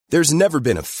There's never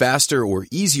been a faster or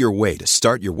easier way to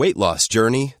start your weight loss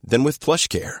journey than with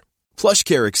PlushCare.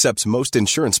 PlushCare accepts most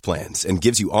insurance plans and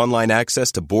gives you online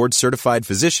access to board-certified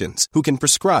physicians who can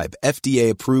prescribe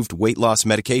FDA-approved weight loss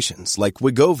medications like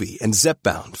Wegovy and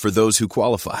Zepbound for those who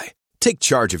qualify. Take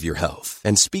charge of your health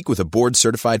and speak with a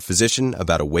board-certified physician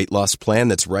about a weight loss plan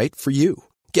that's right for you.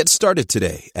 Get started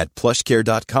today at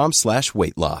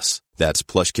plushcare.com/weight loss. That's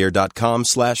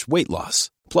plushcare.com/weight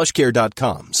loss.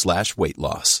 plushcare.com/weight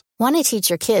loss. Want to teach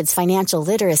your kids financial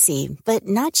literacy, but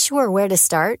not sure where to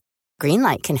start?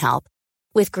 Greenlight can help.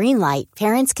 With Greenlight,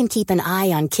 parents can keep an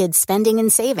eye on kids' spending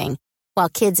and saving, while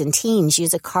kids and teens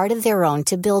use a card of their own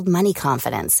to build money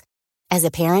confidence. As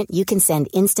a parent, you can send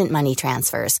instant money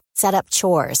transfers, set up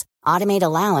chores, automate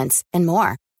allowance, and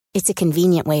more. It's a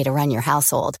convenient way to run your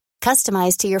household,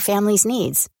 customized to your family's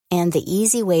needs, and the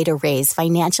easy way to raise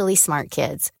financially smart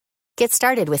kids. Get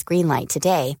started with Greenlight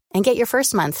today and get your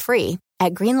first month free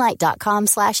at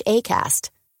greenlight.com/ACAST.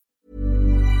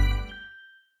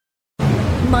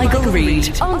 Michael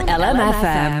Reid on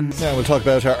LMFM. Now we'll talk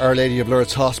about Our Lady of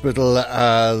Lourdes Hospital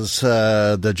as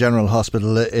the General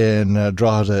Hospital in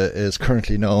Drogheda is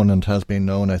currently known and has been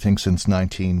known, I think, since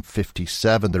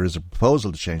 1957. There is a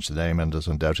proposal to change the name, and as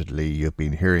undoubtedly you've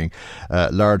been hearing a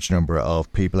large number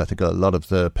of people, I think a lot of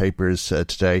the papers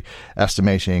today,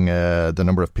 estimating the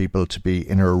number of people to be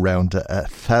in or around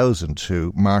 1,000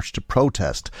 who marched to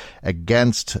protest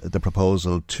against the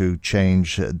proposal to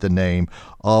change the name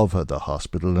of the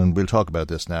hospital. And we'll talk about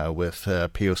this now with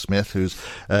Pio Smith, who's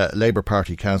Labour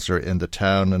Party councillor in the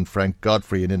town, and Frank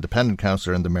Godfrey, an independent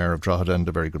councillor and the Mayor of Drogheda. And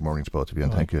a very good morning to both of you,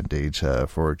 and thank you indeed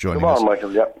for joining us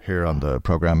Michael, here on the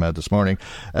programme this morning.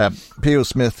 Pio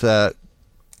Smith, there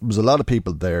was a lot of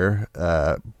people there,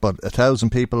 but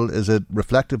 1,000 people, is it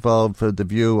reflective of the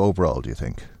view overall, do you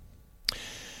think?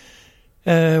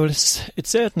 Well, it's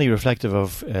certainly reflective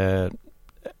of a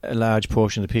large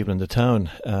portion of the people in the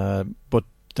town, but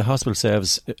the hospital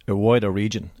serves a wider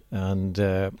region, and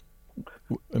it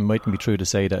mightn't be true to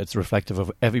say that it's reflective of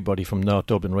everybody from North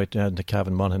Dublin right down to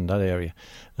Cavan, Monaghan, that area,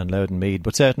 and Loudoun Mead,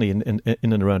 but certainly in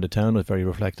and around the town was very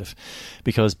reflective,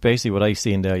 because basically what I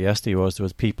seen there yesterday was there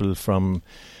was people from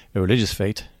a religious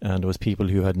faith, and there was people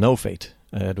who had no faith.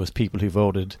 There was people who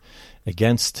voted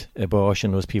against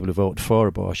abortion, there was people who voted for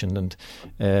abortion, and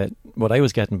what I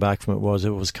was getting back from it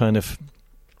was kind of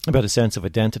about a sense of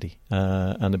identity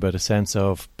and about a sense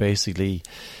of basically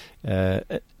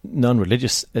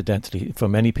non-religious identity for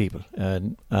many people.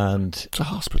 And it's a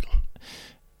hospital.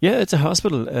 Yeah, it's a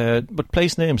hospital, but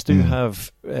place names do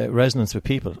have resonance with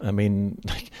people. I mean,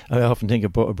 like, I often think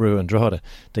of Butterbrew and Drogheda.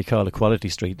 They call it Quality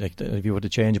Street. Like, if you were to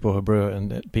change Butterbrew,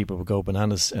 and people would go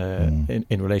bananas in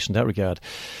relation to that regard.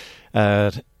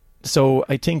 So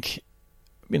I think,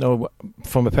 you know,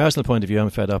 from a personal point of view, I'm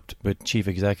fed up with chief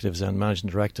executives and managing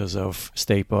directors of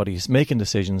state bodies making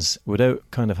decisions without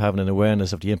kind of having an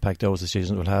awareness of the impact those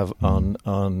decisions will have on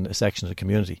a section of the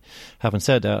community. Having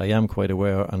said that, I am quite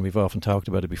aware, and we've often talked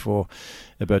about it before,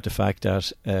 about the fact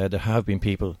that there have been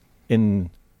people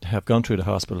have gone through the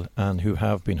hospital and who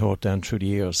have been hurt down through the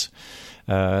years.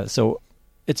 So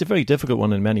it's a very difficult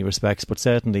one in many respects, but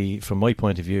certainly from my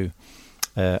point of view,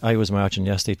 I was marching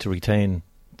yesterday to retain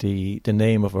the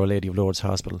name of Our Lady of Lourdes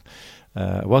Hospital.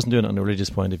 I wasn't doing it on a religious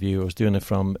point of view. I was doing it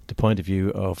from the point of view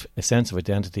of a sense of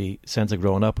identity, sense of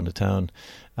growing up in the town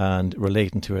and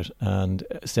relating to it, and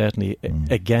certainly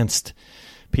against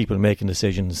people making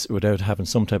decisions without having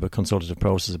some type of consultative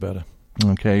process about it.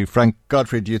 Okay, Frank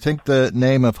Godfrey, do you think the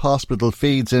name of hospital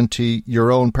feeds into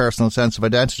your own personal sense of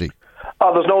identity?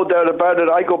 Oh, there's no doubt about it.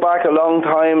 I go back a long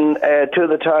time to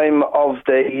the time of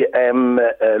the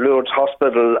Lourdes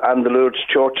Hospital and the Lourdes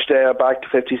Church there, back to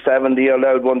 57, the year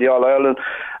Louth won the All-Ireland.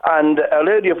 And Our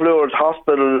Lady of Lourdes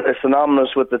Hospital is synonymous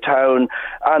with the town.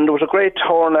 And there was a great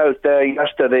turnout there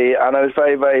yesterday, and I was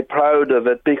very, very proud of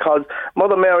it, because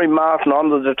Mother Mary Martin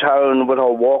honoured the town with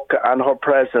her work and her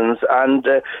presence. And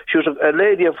she was a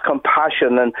lady of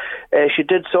compassion, and she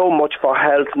did so much for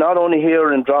health, not only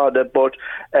here in Drogheda, but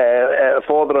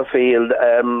further afield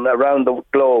around the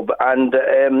globe. And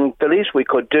the least we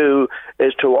could do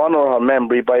is to honour her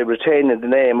memory by retaining the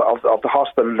name of the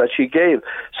hospital that she gave.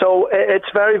 So it's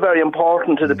very, very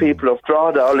important to the people of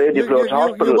Drogheda, Our Lady of Lourdes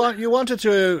Hospital. You wanted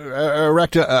to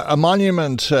erect a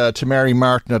monument to Mary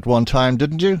Martin at one time,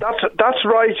 didn't you? That's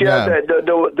right, yeah.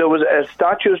 There was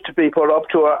statues to be put up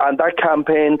to her, and that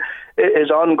campaign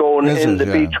is ongoing in the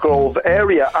Beach Grove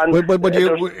area. And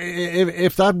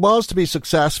if that was to be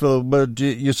successful, would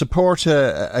you support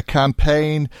a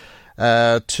campaign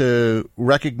to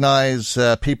recognise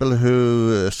people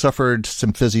who suffered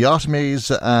some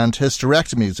physiotomies and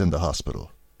hysterectomies in the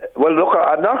hospital? Well, look,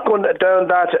 I'm not going down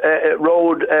that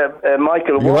road,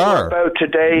 Michael. You what are. we're about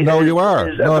today. No, you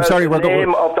are. No, I'm sorry. The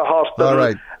name of the hospital. All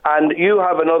right. And you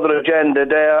have another agenda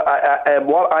there.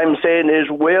 What I'm saying is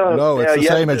we're no, it's the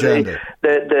same agenda.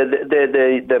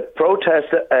 The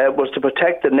protest was to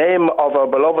protect the name of our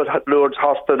beloved Lourdes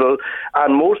Hospital,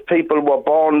 and most people were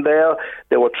born there.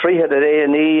 They were treated at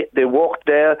A&E. They worked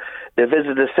there. They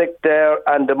visited the sick there,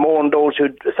 and they mourned those who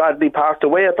sadly passed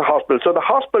away at the hospital. So the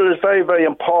hospital is very, very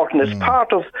important. It's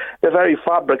part of the very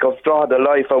fabric of Drogheda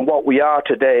life and what we are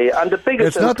today. And the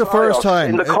biggest it's not the first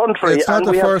time in the country. It's not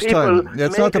the first time.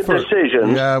 It's not the first decision.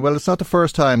 Yeah, well, it's not the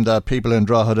first time that people in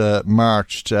Drogheda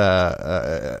marched.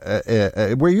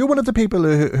 Were you one of the people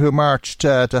who marched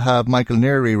to have Michael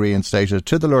Neary reinstated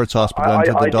to the Lourdes Hospital and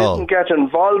to the Dáil? I didn't get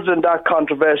involved in that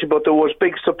controversy, but there was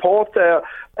big support there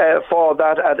for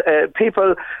that.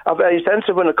 People are very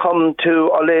sensitive when it comes to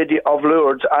Our Lady of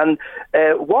Lourdes, and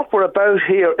what we're about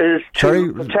here is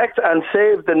to protect and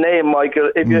save the name,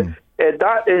 Michael. If you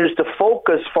that is the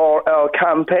focus for our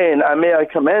campaign, and may I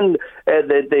commend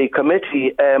the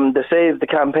committee, the Save the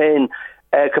Campaign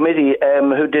committee,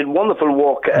 who did wonderful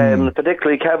work,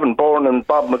 particularly Kevin Bourne and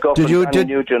Bob McGuffin,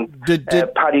 Danny Nugent,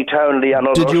 Paddy Townley and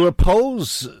others. Did you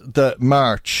oppose the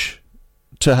march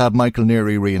to have Michael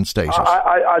Neary reinstated?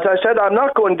 As I said, I'm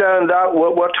not going down that.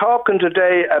 We're talking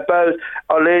today about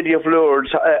Our Lady of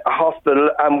Lourdes Hospital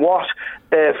and what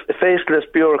faceless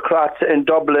bureaucrats in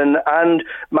Dublin and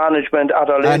management at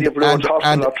Our Lady of Lourdes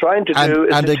Hospital are trying to do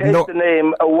is to take the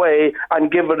name away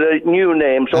and give it a new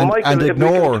name. So, Michael, if we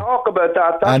can talk about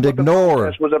that, that's what the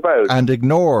protest was about. And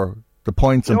ignore the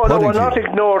points I'm putting to you. No, we're not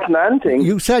ignoring anything.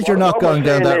 You said you're not going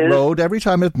down that road every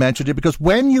time I've mentioned it, because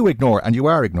when you ignore, and you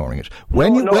are ignoring it,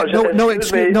 let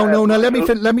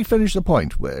me finish the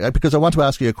point, because I want to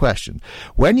ask you a question.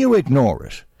 When you ignore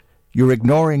it, you're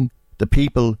ignoring the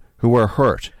people who are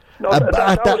hurt. No,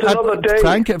 that was another day.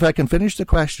 Frank, if I can finish the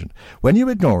question. When you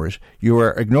ignore it, you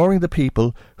are ignoring the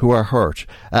people who are hurt,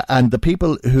 and the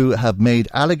people who have made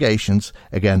allegations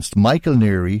against Michael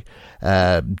Neary,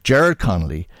 Gerard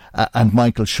Connolly, and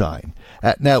Michael Shine.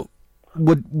 Now,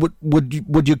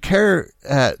 would you care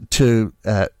to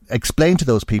explain to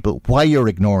those people why you're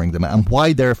ignoring them and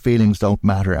why their feelings don't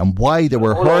matter and why they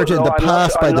were hurt in the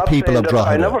past by the people of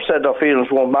Drogheda? I never said their feelings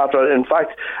won't matter. In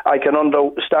fact, I can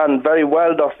understand very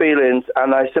well their feelings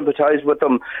and I sympathise with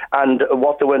them and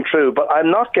what they went through. But I'm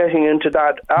not getting into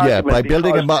that argument.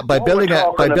 Yeah, by building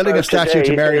a statue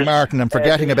to Mary Martin and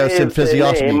forgetting about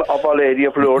symphysiotomy. Of Our Lady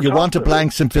of Lourdes you want to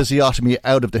blank symphysiotomy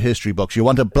out of the history books. You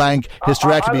want to blank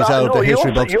hysterectomies out of the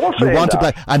history books. You want to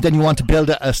blank, and then you want to build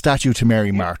a statue to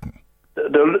Mary Martin.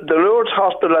 The Lourdes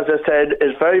Hospital, as I said,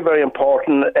 is very, very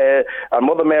important. And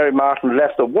Mother Mary Martin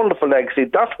left a wonderful legacy.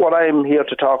 That's what I'm here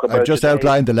to talk about. I've just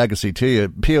outlined the legacy to you.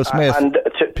 Pio Smith.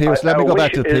 Let me go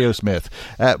back to Pio Smith.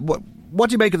 What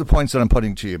do you make of the points that I'm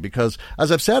putting to you? Because,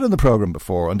 as I've said on the programme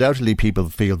before, undoubtedly people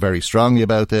feel very strongly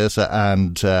about this,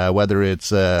 and whether it's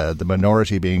the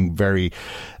minority being very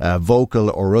vocal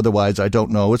or otherwise, I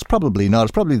don't know. It's probably not.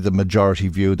 It's probably the majority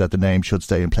view that the name should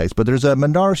stay in place. But there's a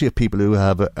minority of people who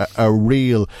have a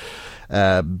real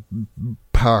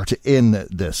part in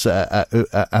this,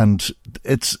 and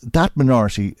it's that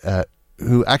minority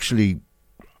who actually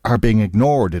are being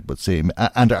ignored, it would seem,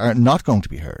 and are not going to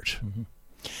be heard. Mm-hmm.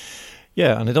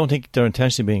 Yeah, and I don't think they're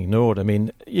intentionally being ignored. I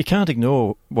mean, you can't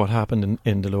ignore what happened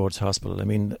in the Lourdes Hospital. I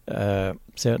mean,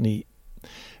 certainly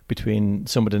between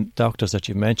some of the doctors that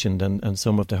you mentioned and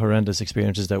some of the horrendous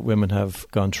experiences that women have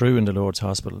gone through in the Lourdes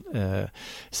Hospital,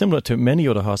 similar to many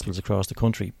other hospitals across the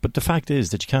country. But the fact is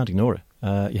that you can't ignore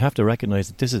it. You have to recognise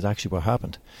that this is actually what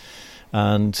happened.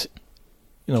 And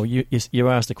you know, you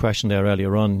asked the question there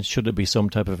earlier on, should there be some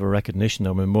type of a recognition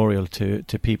or memorial to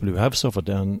people who have suffered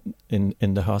down in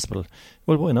the hospital?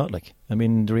 Well, why not? I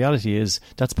mean, the reality is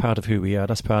that's part of who we are,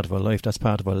 that's part of our life, that's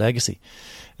part of our legacy.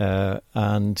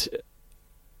 And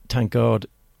thank God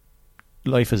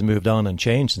life has moved on and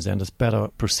changed since then. There's better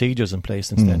procedures in place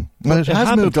since then. Well, it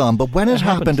has moved on, but when it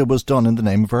happened, it was done in the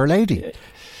name of Our Lady.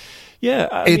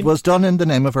 Yeah, it was done in the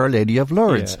name of Our Lady of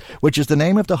Lourdes, which is the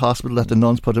name of the hospital that the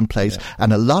nuns put in place. Yeah.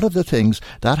 And a lot of the things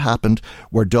that happened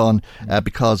were done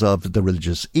because of the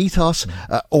religious ethos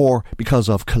or because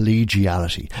of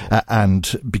collegiality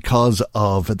and because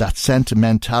of that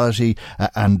sentimentality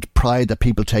and pride that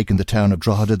people take in the town of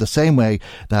Drogheda, the same way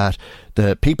that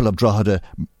the people of Drogheda,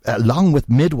 along with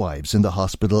midwives in the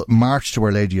hospital, marched to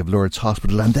Our Lady of Lourdes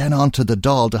Hospital and then on to the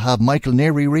Dáil to have Michael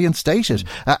Neary reinstated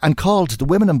and called the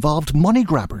women involved money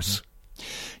grabbers.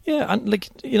 Yeah,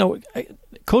 and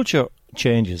culture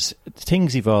changes,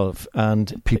 things evolve,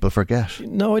 and people forget.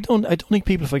 No, I don't think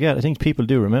people forget. I think people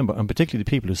do remember, and particularly the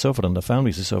people who suffered and the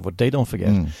families who suffered, they don't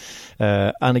forget.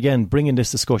 And again, bringing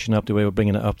this discussion up the way we're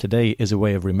bringing it up today is a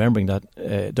way of remembering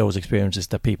that those experiences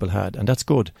that people had, and that's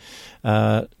good.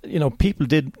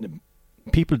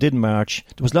 People did march.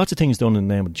 There was lots of things done in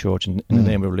the name of the church and in the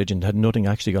name of religion that had nothing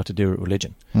actually got to do with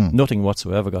religion. Nothing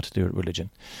whatsoever got to do with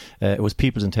religion. It was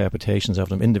people's interpretations of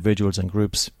them, individuals and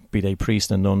groups, be they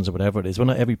priests and nuns or whatever it is. Well,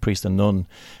 not every priest and nun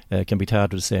can be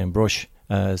tarred with the same brush.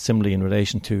 Similarly, in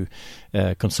relation to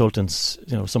consultants,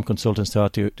 some consultants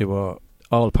thought they were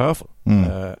all powerful,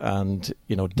 and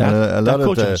that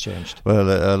culture has changed. Well,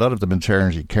 a lot of the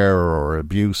maternity care or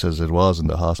abuse, as it was in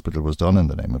the hospital, was done in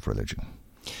the name of religion.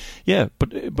 Yeah,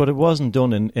 but it wasn't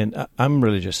done in I'm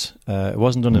religious. It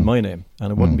wasn't done in my name,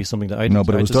 and it wouldn't be something that I. No,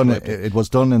 but it was done. It was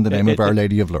done in the name of Our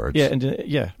Lady of Lourdes.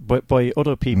 Yeah, but by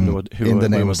other people who in the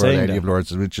name were of Our Lady that. of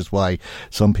Lourdes, which is why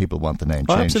some people want the name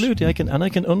changed. Absolutely, I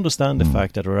can understand the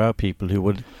fact that there are people who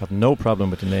would have no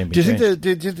problem with the name. Do you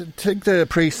think the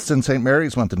priests in St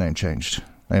Mary's want the name changed?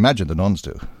 I imagine the nuns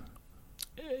do.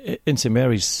 In St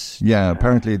Mary's? Yeah,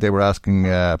 apparently they were asking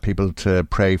people to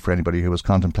pray for anybody who was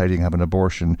contemplating having an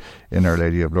abortion in Our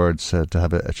Lady of Lourdes to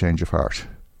have a change of heart.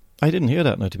 I didn't hear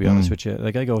that now, to be honest with you.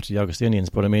 Like, I go to the Augustinians,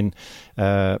 but I mean,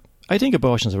 I think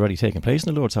abortion's already taken place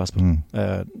in the Lourdes Hospital.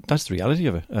 That's the reality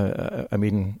of it. I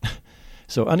mean,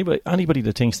 so anybody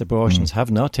that thinks abortions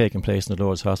have not taken place in the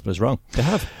Lourdes Hospital is wrong. They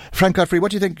have. Frank Godfrey, what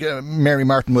do you think Mary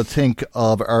Martin would think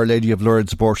of Our Lady of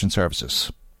Lourdes abortion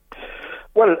services?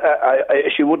 Well,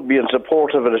 she wouldn't be in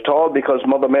support of it at all, because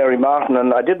Mother Mary Martin,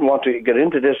 and I didn't want to get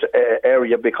into this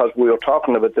area because we were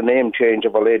talking about the name change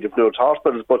of Our Lady of Lourdes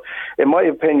hospitals, but in my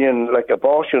opinion, like,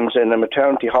 abortions in a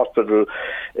maternity hospital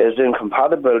is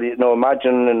incompatible.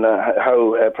 Imagine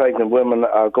how pregnant women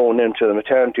are going into the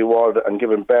maternity ward and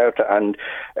giving birth, and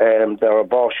their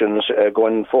abortions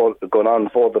going on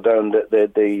further down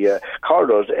the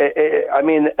corridors. I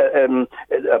mean,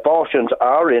 abortions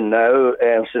are in now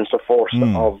since the 4th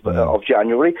of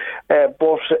January,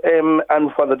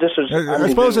 and whether this is... I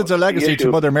suppose it's a legacy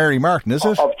to Mother Mary Martin, is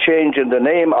it? Of changing the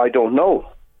name, I don't know.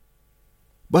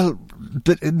 Well,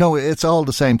 no, it's all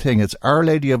the same thing. It's Our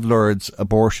Lady of Lourdes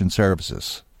Abortion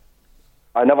Services.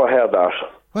 I never heard that.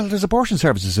 Well, there's abortion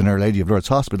services in Our Lady of Lourdes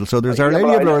Hospital, so there's Our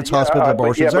Lady of Lourdes Hospital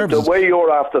abortion services. But the way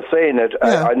you're after saying it,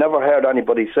 I never heard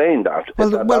anybody saying that.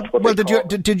 Well,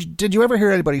 did you ever hear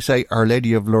anybody say Our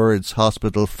Lady of Lourdes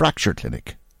Hospital Fracture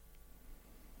Clinic?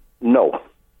 No.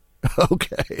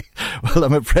 Okay. Well,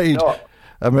 I'm afraid... No.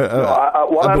 I'm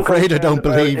afraid I don't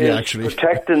believe you, actually.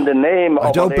 Protecting the name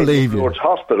of Our Lady of Lourdes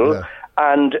Hospital,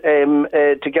 and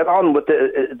to get on with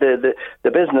the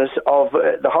business of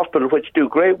the hospital, which do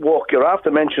great work. You're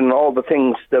after mentioning all the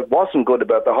things that wasn't good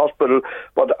about the hospital,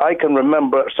 but I can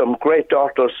remember some great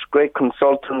doctors, great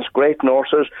consultants, great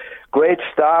nurses, great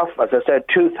staff. As I said,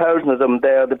 2,000 of them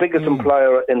there, the biggest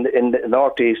employer in the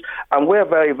Northeast, and we're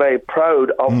very, very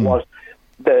proud of what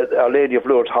Our Lady of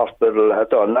Lourdes Hospital has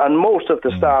done, and most of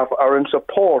the staff are in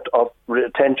support of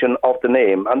retention of the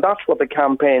name, and that's what the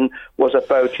campaign was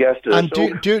about yesterday.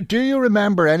 And do you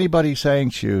remember anybody saying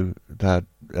to you that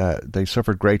they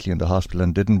suffered greatly in the hospital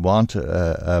and didn't want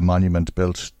a monument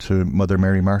built to Mother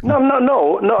Mary Martin?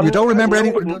 No. You don't remember any?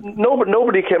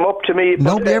 Nobody came up to me.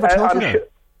 Nobody ever told you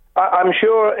that? I'm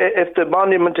sure if the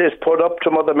monument is put up to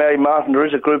Mother Mary Martin, there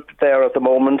is a group there at the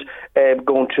moment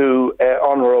going to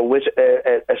honour her with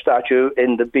a statue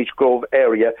in the Beach Grove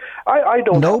area. I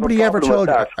don't. Nobody ever told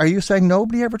you. Are you saying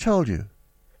nobody ever told you?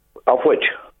 Of which?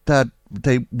 That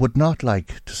they would not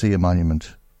like to see a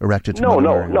monument erected to Mother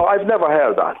Mary. No, I've never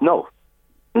heard that. No.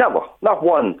 Never. Not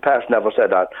one person ever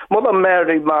said that. Mother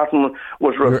Mary Martin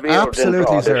was revered in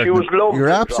Drogheda. She was loved. You're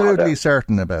absolutely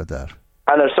certain about that.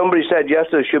 And as somebody said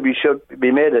yesterday, she should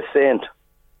be made a saint.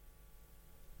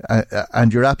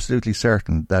 And you're absolutely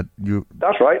certain that you...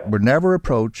 That's right. Were never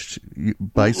approached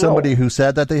by somebody who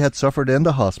said that they had suffered in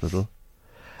the hospital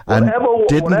and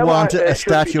didn't want a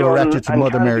statue erected to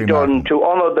Mother Mary Martin. To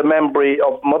honour the memory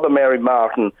of Mother Mary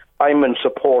Martin, I'm in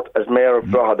support as Mayor of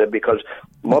Drogheda, because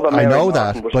Mother Mary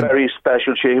Martin was very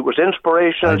special. She was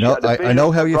inspirational. I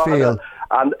know how you feel.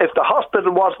 And if the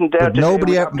hospital wasn't there today,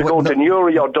 we'd have to go to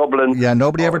Newry or Dublin. Yeah,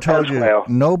 nobody ever told you.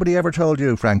 Nobody ever told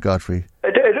you, Frank Godfrey.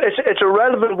 It's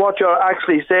irrelevant what you're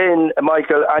actually saying,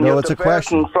 Michael, and you're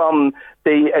diverting from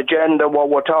the agenda, what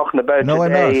we're talking about today. No,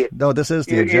 I'm not. No, this is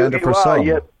the agenda for some.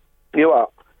 You are.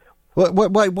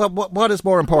 What is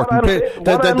more important?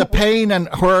 The pain and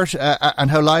hurt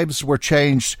and how lives were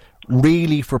changed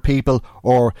really for people,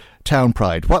 or town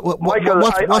pride? Michael,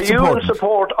 what's are you important? in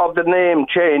support of the name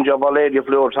change of Our Lady of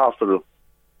Lourdes Hospital?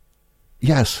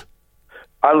 Yes.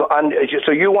 And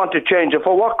so you want to change it.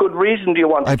 For what good reason do you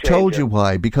want to change it? I've told you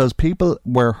why. Because people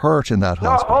were hurt in that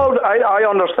hospital. I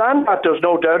understand that. There's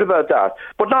no doubt about that.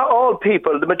 But not all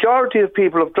people. The majority of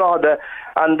people of Drogheda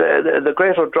and the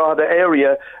greater Drogheda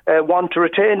area want to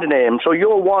retain the name. So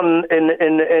you're one in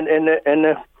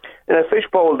a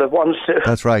fishbowl that wants to...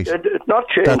 That's right. Not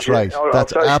change. That's right.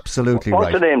 That's absolutely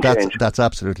right. What's the name change? That's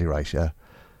absolutely right, yeah.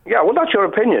 Yeah, well, that's your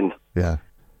opinion. Yeah.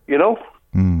 You know?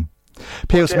 Mm.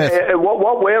 Peel Smith.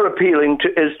 What we're appealing to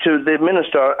is to the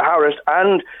Minister, Harris,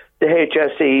 and the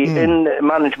HSE in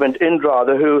management in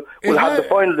Drogheda, who will have the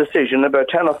final decision, about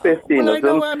 10 or 15 of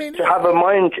them, to have a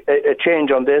mind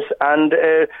change on this. And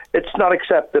it's not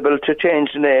acceptable to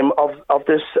change the name of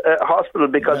this hospital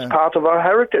because it's part of our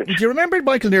heritage. Do you remember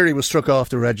Michael Neary was struck off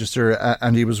the register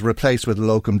and he was replaced with a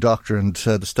locum doctor, and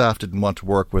the staff didn't want to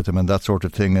work with him and that sort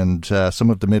of thing, and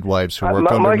some of the midwives who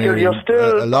worked under Neary,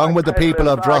 along with the people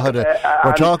of Drogheda,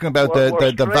 were talking about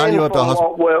the value of the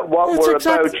hospital. What we're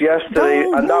about yesterday,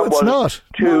 and that was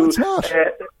to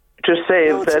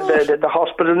save the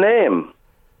hospital name.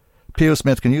 Peel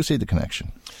Smith, can you see the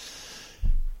connection?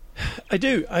 I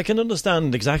do. I can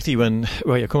understand exactly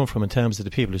where you're coming from in terms of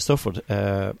the people who suffered.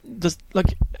 How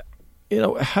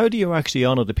do you actually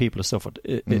honour the people who suffered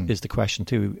is the question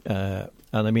too. And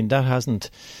I mean, that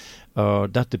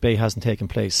debate hasn't taken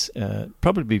place,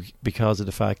 probably because of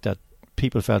the fact that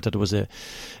people felt that there was a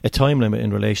time limit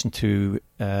in relation to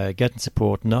getting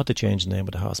support not to change the name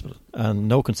of the hospital, and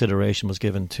no consideration was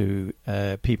given to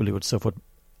people who had suffered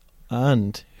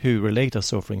and who relate their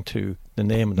suffering to the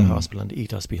name of the hospital and the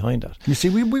ethos behind that. You see,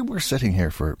 we were sitting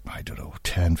here for,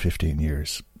 10, 15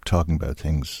 years talking about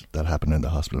things that happened in the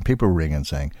hospital, and people were ringing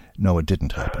saying, no, it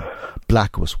didn't happen.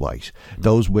 Black was white.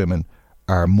 Those women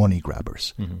are money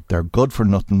grabbers. They're good for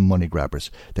nothing money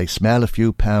grabbers. They smell a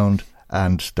few pound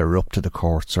and they're up to the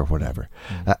courts or whatever.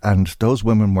 And those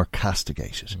women were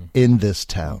castigated in this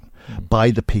town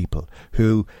by the people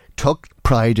who took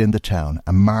pride in the town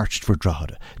and marched for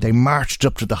Drogheda. They marched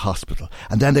up to the hospital,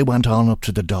 and then they went on up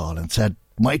to the Dáil and said,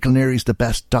 Michael Neary's the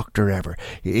best doctor ever.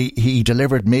 He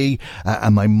delivered me,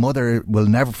 and my mother will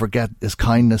never forget his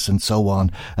kindness, and so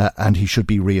on, and he should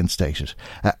be reinstated.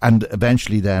 And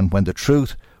eventually then, when the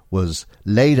truth was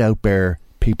laid out bare,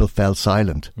 people fell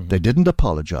silent. They didn't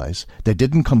apologise. They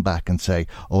didn't come back and say,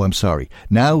 oh, I'm sorry.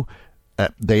 Now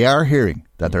they are hearing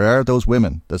that there are those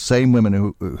women, the same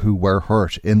women who were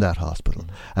hurt in that hospital,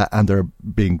 and they're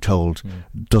being told,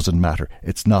 doesn't matter.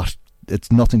 It's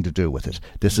nothing to do with it.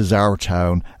 This is our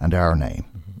town and our name.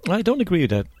 I don't agree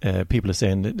that people are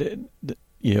saying that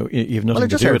you've nothing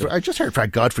to do with it. I just heard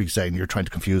Frank Godfrey saying you're trying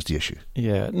to confuse the issue.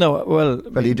 Yeah, no, well,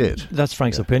 he did. That's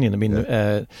Frank's opinion. I mean,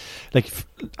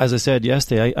 as I said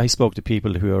yesterday, I spoke to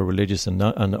people who are religious and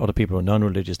other people who are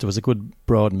non-religious. There was a good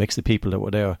broad mix of people that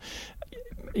were there.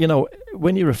 You know,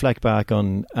 when you reflect back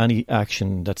on any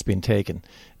action that's been taken,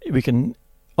 we can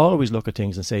always look at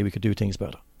things and say we could do things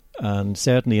better. And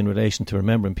certainly in relation to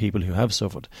remembering people who have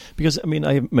suffered. Because, I mean,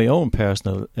 I have my own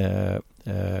personal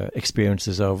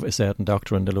experiences of a certain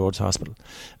doctor in the Lourdes Hospital,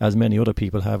 as many other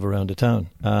people have around the town.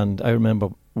 And I remember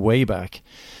way back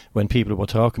when people were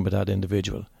talking about that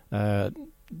individual,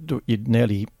 you'd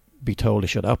nearly be told to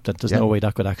shut up, that there's no way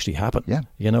that could actually happen.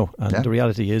 The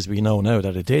reality is we know now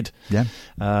that it did.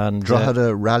 And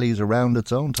Drogheda rallies around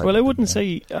its own type. Well, I wouldn't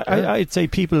say. I'd say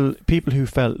people who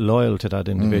felt loyal to that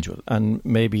individual, and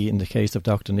maybe in the case of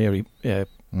Dr. Neary,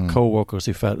 co-workers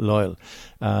who felt loyal.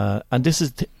 And this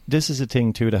is a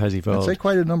thing too that has evolved. I'd say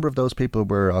quite a number of those people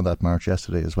were on that march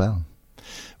yesterday as well.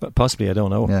 But possibly, I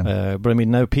don't know. But I mean,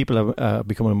 now people are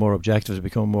becoming more objective, they're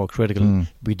becoming more critical.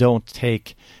 We don't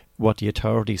take what the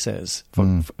authority says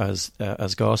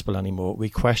as gospel anymore.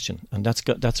 We question, and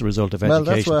that's a result of education.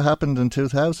 Well, that's what happened in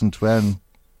 2000 when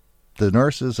the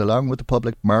nurses, along with the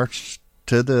public, marched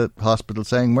to the hospital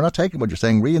saying, we're not taking what you're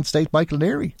saying, reinstate Michael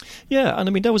Neary. Yeah, and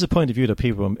I mean, that was a point of view that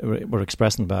people were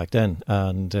expressing back then,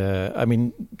 and I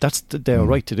mean, that's their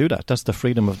right to do that. That's the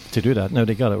freedom to do that. Now,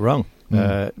 they got it wrong.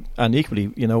 And equally,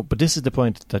 but this is the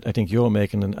point that I think you're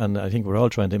making, and I think we're all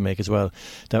trying to make as well,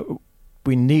 that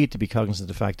we need to be cognizant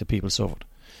of the fact that people suffered.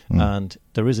 And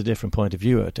there is a different point of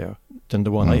view out there than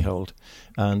the one I hold.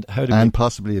 And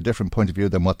possibly a different point of view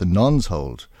than what the nuns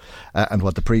hold and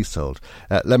what the priests hold.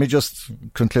 Let me just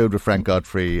conclude with Frank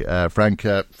Godfrey. Frank,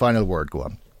 final word, go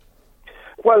on.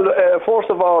 Well, first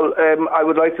of all, I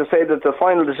would like to say that the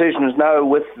final decision is now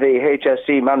with the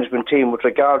HSE management team with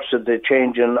regards to the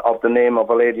changing of the name of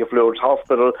Our Lady of Lourdes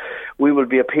Hospital. We will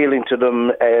be appealing to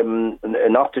them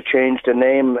not to change the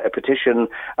name. A petition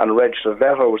and a registered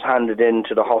letter was handed in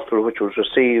to the hospital, which was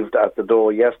received at the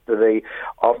door yesterday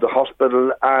of the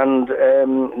hospital, and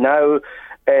now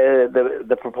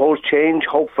the proposed change,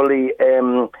 hopefully,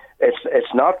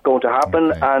 it's not going to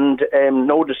happen, and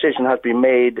no decision has been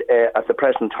made at the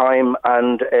present time,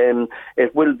 and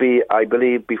it will be, I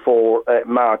believe, before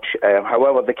March.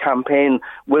 However, the campaign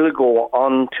will go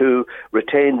on to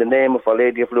retain the name of Our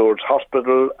Lady of Lourdes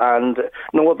Hospital, and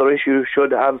no other issue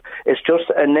should have. It's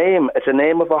just a name. It's a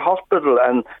name of a hospital,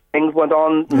 and things went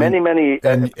on many.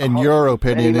 In your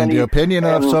opinion, in the opinion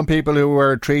of some people who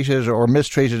were treated or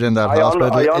mistreated in that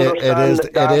hospital,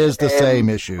 it is the same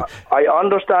issue. I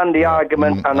understand the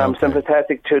argument, and I'm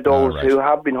sympathetic to those who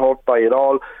have been hurt by it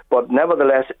all, but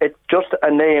nevertheless, it's just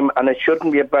a name, and it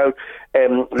shouldn't be about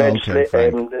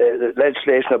legislation,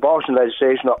 abortion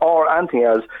legislation, or anything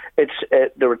else. It's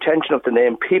the retention of the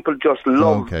name. People just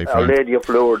love Our Lady of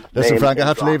Lourdes. Listen, Frank, I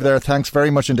have to leave there. Thanks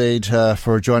very much indeed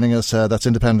for joining us. That's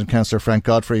Independent Councillor Frank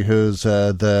Godfrey, who's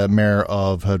the Mayor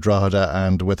of Drogheda,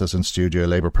 and with us in studio,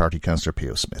 Labour Party Councillor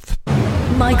Pio Smith.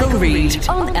 Michael Reid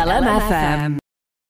on LMFM.